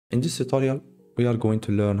In this tutorial, we are going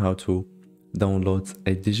to learn how to download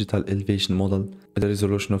a digital elevation model with a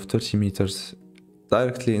resolution of 30 meters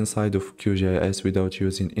directly inside of QGIS without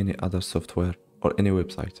using any other software or any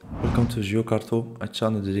website. Welcome to GeoCarto, a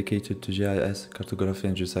channel dedicated to GIS, cartography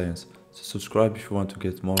and geoscience. So subscribe if you want to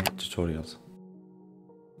get more tutorials.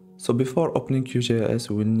 So before opening QGIS,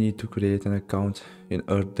 we will need to create an account in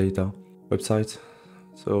Earthdata website.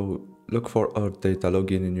 So look for Earthdata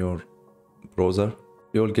login in your browser.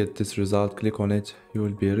 You will get this result, click on it, you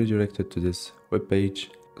will be redirected to this web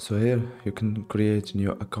page. So here you can create a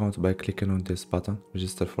new account by clicking on this button,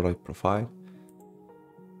 register for a profile.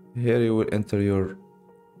 Here you will enter your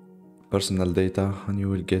personal data and you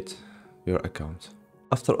will get your account.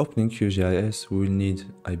 After opening QGIS, we will need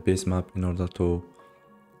a base map in order to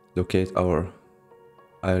locate our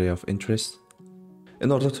area of interest.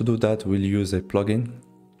 In order to do that, we'll use a plugin.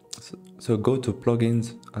 So go to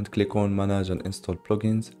plugins and click on manage and install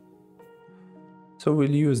plugins. So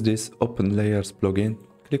we'll use this open layers plugin.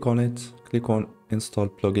 Click on it, click on install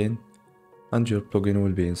plugin, and your plugin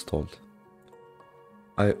will be installed.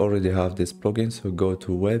 I already have this plugin, so go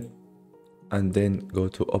to web and then go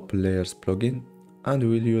to open layers plugin, and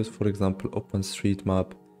we'll use, for example,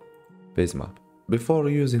 OpenStreetMap base map. Before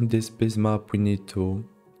using this base map, we need to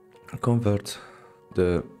convert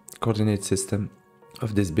the coordinate system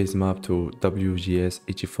of this base map to QGIS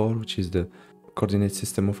 84, which is the coordinate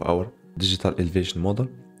system of our digital elevation model.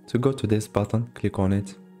 So go to this button, click on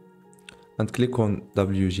it, and click on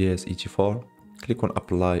QGIS 84, click on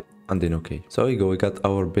apply, and then OK. So here we go, we got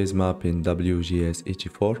our base map in QGIS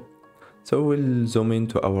 84. So we'll zoom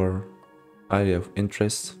into our area of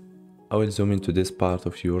interest. I will zoom into this part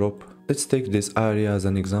of Europe. Let's take this area as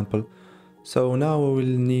an example. So now we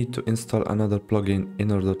will need to install another plugin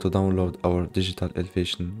in order to download our digital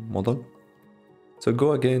elevation model. So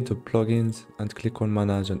go again to plugins and click on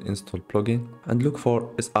manage and install plugin and look for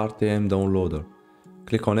SRTM downloader.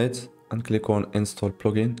 Click on it and click on install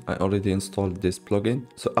plugin. I already installed this plugin.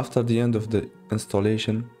 So after the end of the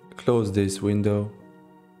installation, close this window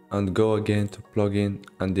and go again to plugin,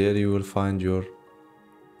 and there you will find your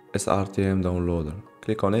SRTM downloader.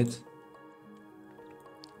 Click on it.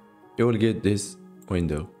 You will get this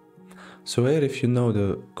window. So here, if you know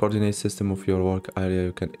the coordinate system of your work area,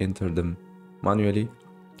 you can enter them manually,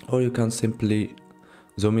 or you can simply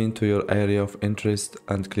zoom into your area of interest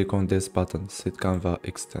and click on this button, set Canva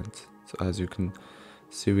extend. So as you can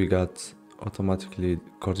see, we got automatically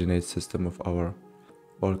coordinate system of our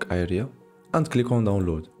work area, and click on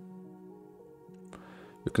download.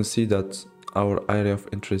 You can see that our area of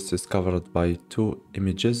interest is covered by 2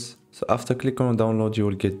 images. So after clicking on download, you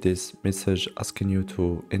will get this message asking you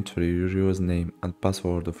to enter your username and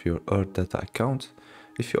password of your Earthdata account.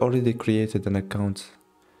 If you already created an account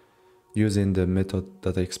using the method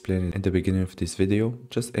that I explained in the beginning of this video,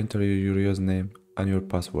 just enter your username and your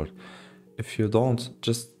password. If you don't,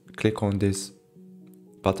 just click on this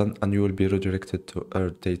button and you will be redirected to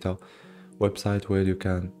Earthdata website where you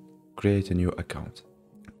can create a new account.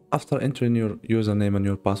 After entering your username and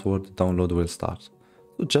your password, the download will start.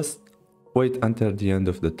 So just wait until the end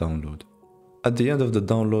of the download. At the end of the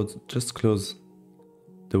download, just close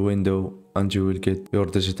the window and you will get your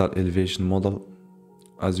digital elevation model.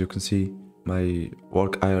 As you can see, my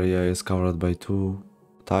work area is covered by 2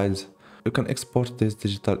 tiles. You can export these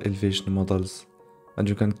digital elevation models and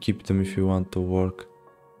you can keep them if you want to work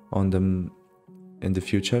on them in the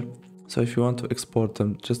future. So if you want to export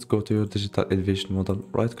them, just go to your digital elevation model,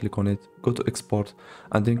 right click on it, go to export,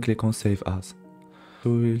 and then click on save as. So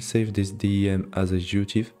we will save this DEM as a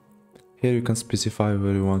GeoTIFF. Here you can specify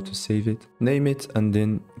where you want to save it, name it, and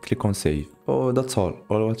then click on save. Oh, that's all.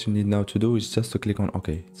 All what you need now to do is just to click on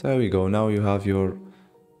OK. So there we go. Now you have your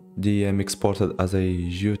DEM exported as a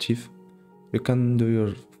GeoTIFF. You can do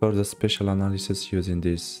your further spatial analysis using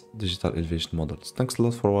these digital elevation models. Thanks a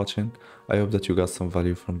lot for watching. I hope that you got some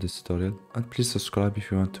value from this tutorial, and please subscribe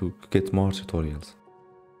if you want to get more tutorials.